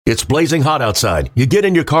It's blazing hot outside. You get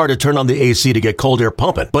in your car to turn on the AC to get cold air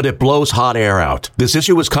pumping, but it blows hot air out. This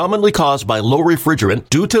issue is commonly caused by low refrigerant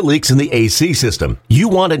due to leaks in the AC system. You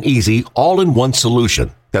want an easy, all-in-one solution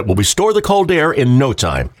that will restore the cold air in no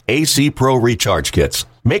time. AC Pro Recharge Kits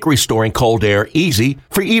make restoring cold air easy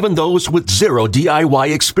for even those with zero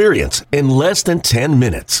DIY experience in less than 10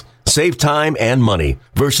 minutes. Save time and money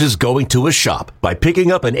versus going to a shop by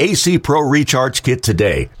picking up an AC Pro Recharge Kit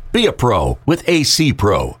today. Be a pro with AC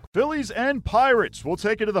Pro. Phillies and Pirates will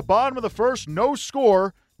take it to the bottom of the first, no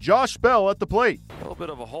score. Josh Bell at the plate. A little bit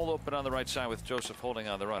of a hole open on the right side with Joseph holding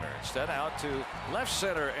on the runner. Instead out to left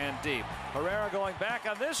center and deep. Herrera going back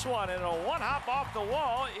on this one, and a one hop off the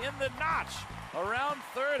wall in the notch. Around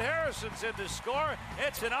third, Harrison's in to score.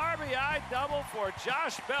 It's an RBI double for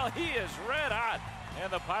Josh Bell. He is red hot,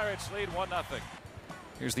 and the Pirates lead 1-0.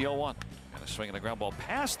 Here's the 0-1. And a swing and a ground ball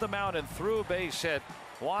past the mound and through a base hit.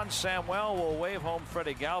 Juan Samuel will wave home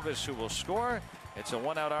Freddie Galvis, who will score. It's a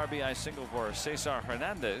one-out RBI single for Cesar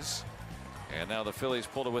Hernandez. And now the Phillies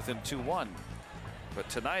pulled it within 2-1. But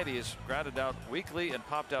tonight he is grounded out weakly and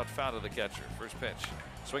popped out foul to the catcher. First pitch.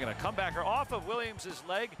 Swinging a comebacker off of Williams'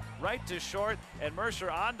 leg, right to short, and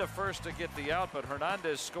Mercer on to first to get the out, but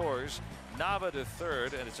Hernandez scores. Nava to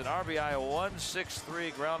third, and it's an RBI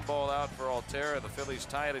 1-6-3 ground ball out for Altera. The Phillies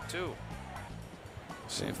tie it at 2.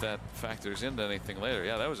 See if that factors into anything later.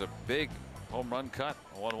 Yeah, that was a big home run cut.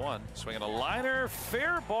 1-1. Swinging a liner,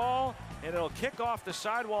 fair ball, and it'll kick off the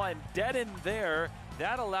sidewall and dead in there.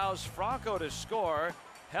 That allows Franco to score.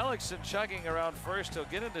 Hellickson chugging around first. He'll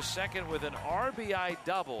get into second with an RBI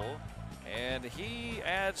double, and he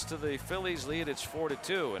adds to the Phillies lead. It's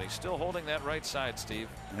 4-2, and he's still holding that right side, Steve.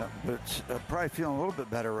 Yeah, but probably feeling a little bit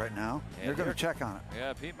better right now. And they're going to check on it.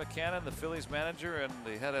 Yeah, Pete McCannon, the Phillies manager, and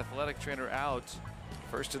the head athletic trainer out.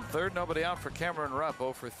 First and third, nobody out for Cameron Rupp.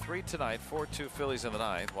 0 for 3 tonight. 4-2 Phillies in the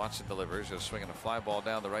ninth. Watson delivers. Just swinging a fly ball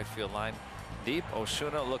down the right field line. Deep.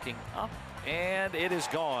 Osuna looking up, and it is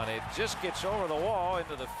gone. It just gets over the wall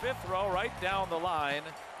into the fifth row, right down the line.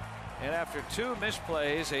 And after 2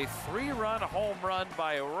 misplays, a 3-run home run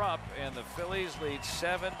by Rupp, and the Phillies lead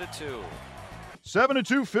 7-2.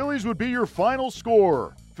 7-2 Phillies would be your final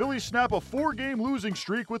score. Phillies snap a 4-game losing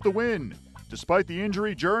streak with the win. Despite the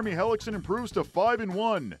injury, Jeremy Hellickson improves to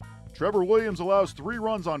 5-1. Trevor Williams allows 3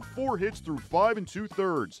 runs on 4 hits through 5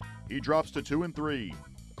 2/3. He drops to 2-3.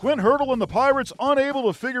 Clint Hurdle and the Pirates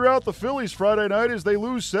unable to figure out the Phillies Friday night as they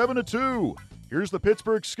lose 7-2. Here's the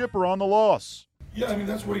Pittsburgh skipper on the loss. Yeah, I mean,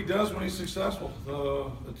 that's what he does when he's successful.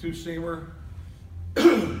 The two-seamer,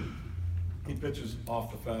 he pitches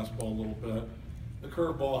off the fastball a little bit. The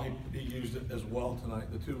curveball, he used it as well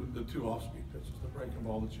tonight. The two off-speed pitches, the breaking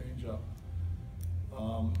ball, the changeup.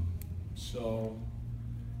 So,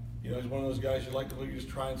 you know, he's one of those guys you like to look, you just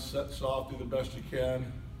try and set soft, do the best you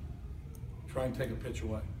can, try and take a pitch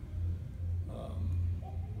away.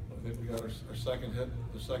 I think we got our second hit,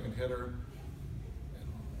 the second hitter, and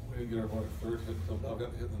we didn't get our third hit until Bell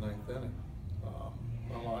got the hit in the 9th inning. Not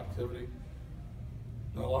a lot of activity,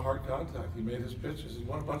 not a lot of hard contact. He made his pitches. He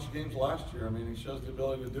won a bunch of games last year. I mean, he shows the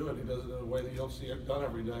ability to do it. He does it in a way that you don't see it done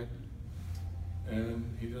every day, and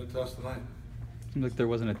he did a test tonight. Seemed like there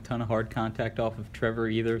wasn't a ton of hard contact off of Trevor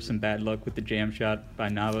either. Some bad luck with the jam shot by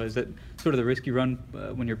Nava. Is that sort of the risky run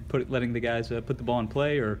when you're letting the guys put the ball in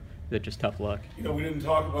play, or is that just tough luck? You know, we didn't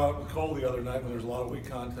talk about Cole the other night when there's a lot of weak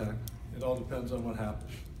contact. It all depends on what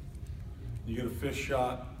happens. You get a fish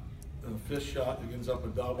shot, and a fish shot that ends up a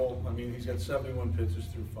double. I mean, he's got 71 pitches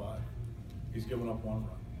through 5. He's given up 1 run.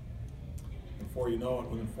 And before you know it,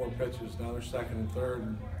 within 4 pitches, now they're second and third.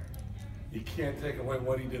 And you can't take away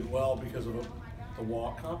what he did well because of the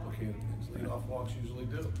walk complicated things. Leadoff walks usually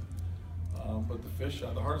do. But the fish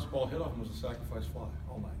shot, the hardest ball hit off him was a sacrifice fly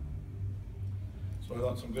all night. So I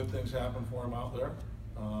thought some good things happened for him out there.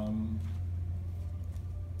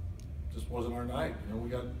 Just wasn't our night. You know, we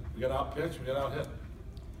got out pitched, we got out hit.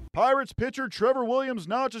 Pirates pitcher Trevor Williams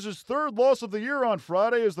notches his 3rd loss of the year on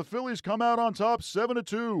Friday as the Phillies come out on top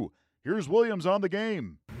 7-2. Here's Williams on the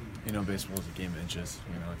game. You know, baseball is a game of inches.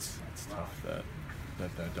 You know, it's tough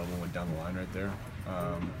that double went down the line right there.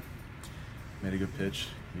 Made a good pitch.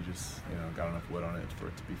 He just, you know, got enough wood on it for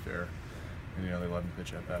it to be fair. And, you know, the 11th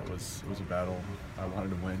pitch at bat was a battle. I wanted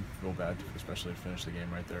to win real bad, especially to finish the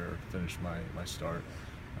game right there, or finish my start.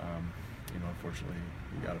 You know, unfortunately,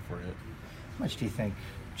 we got it for a hit. How much do you think,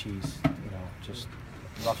 Cheese, you know, just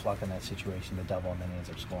rough luck in that situation, the double, and then he ends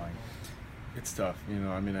up scoring? It's tough, you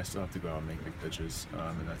know. I mean, I still have to go out and make big pitches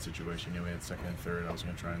in that situation. You know, we had second and third. I was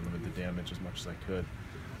going to try and limit the damage as much as I could.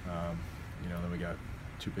 You know, then we got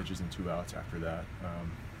 2 pitches and 2 outs after that.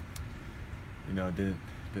 You know, didn't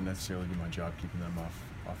didn't necessarily do my job keeping them off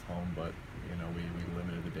home, but you know, we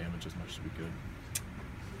limited the damage as much as we could.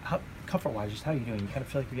 How, comfort-wise, just how are you doing? You kind of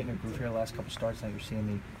feel like you're getting a groove here the last couple starts, now you're seeing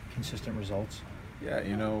the consistent results? Yeah,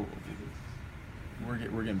 you know, we're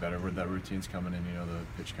getting better. That routine's coming in. You know, the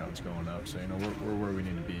pitch count's going up. So you know, we're where we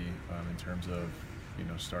need to be in terms of, you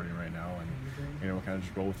know, starting right now, and you know, we'll kind of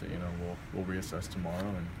just roll with it. You know, we'll reassess tomorrow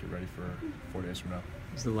and get ready for 4 days from now.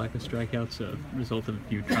 Is the lack of strikeouts a result of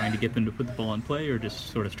you trying to get them to put the ball in play, or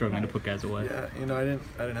just sort of struggling to put guys away? Yeah, you know, I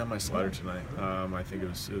didn't have my slider tonight. I think it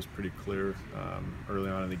was pretty clear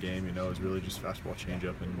early on in the game. You know, it was really just fastball,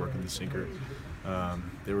 changeup, and working the sinker.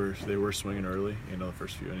 They were swinging early. You know, the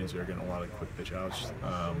first few innings they were getting a lot of quick pitch outs.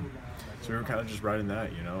 So we were kind of just riding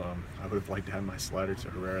that. You know, I would have liked to have my slider to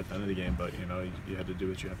Herrera at the end of the game, but you know, you had to do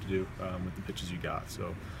what you have to do with the pitches you got.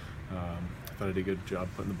 So I thought I did a good job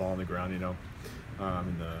putting the ball on the ground. You know.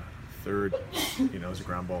 In the third, you know, it was a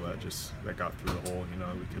ground ball that got through the hole. You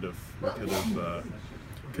know, we could have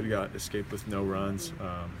got escaped with no runs.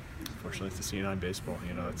 Fortunately, it's the C9 baseball.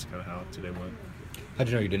 You know, that's kind of how today went. How'd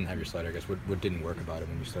you know you didn't have your slider? I guess what didn't work about it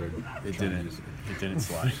when you started? It didn't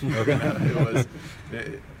slide. Okay.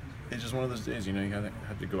 It's just one of those days. You know, you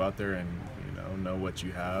have to go out there and know what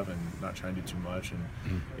you have and not try and do too much, and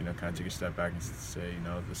you know, kind of take a step back and say, you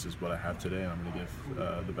know, this is what I have today, and I'm going to give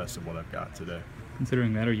the best of what I've got today.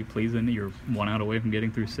 Considering that, are you pleased that you're 1 out away from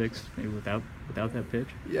getting through 6, maybe without that pitch?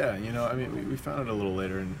 Yeah, you know, I mean, we found it a little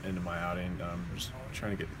later into my outing. Just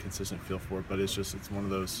trying to get a consistent feel for it, but it's one of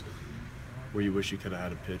those where you wish you could have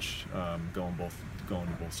had a pitch going to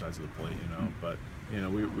both sides of the plate, you know. But you know,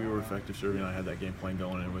 we were effective serving. I had that game plan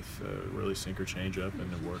going in with really sinker changeup,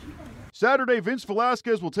 and it worked. Saturday, Vince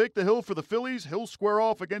Velasquez will take the hill for the Phillies. He'll square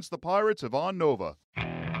off against the Pirates of Ivan Nova.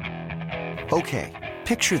 Okay,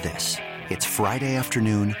 picture this. It's Friday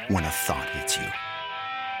afternoon when a thought hits you.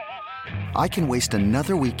 I can waste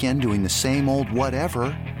another weekend doing the same old whatever,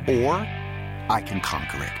 or I can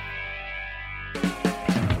conquer it.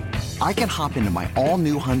 I can hop into my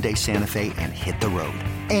all-new Hyundai Santa Fe and hit the road.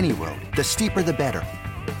 Any road. The steeper, the better.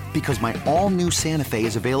 Because my all-new Santa Fe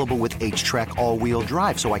is available with H-Track all-wheel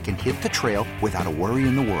drive, so I can hit the trail without a worry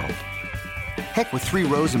in the world. Heck, with 3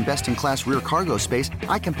 rows and best-in-class rear cargo space,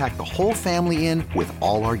 I can pack the whole family in with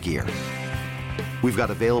all our gear. We've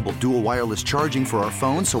got available dual wireless charging for our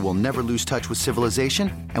phones, so we'll never lose touch with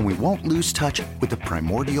civilization, and we won't lose touch with the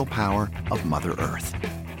primordial power of Mother Earth.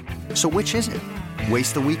 So which is it?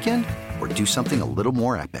 Waste the weekend or do something a little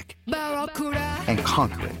more epic? And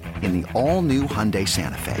conquer it in the all-new Hyundai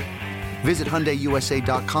Santa Fe. Visit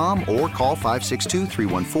HyundaiUSA.com or call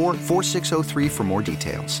 562-314-4603 for more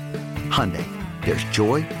details. Hyundai, there's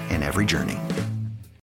joy in every journey.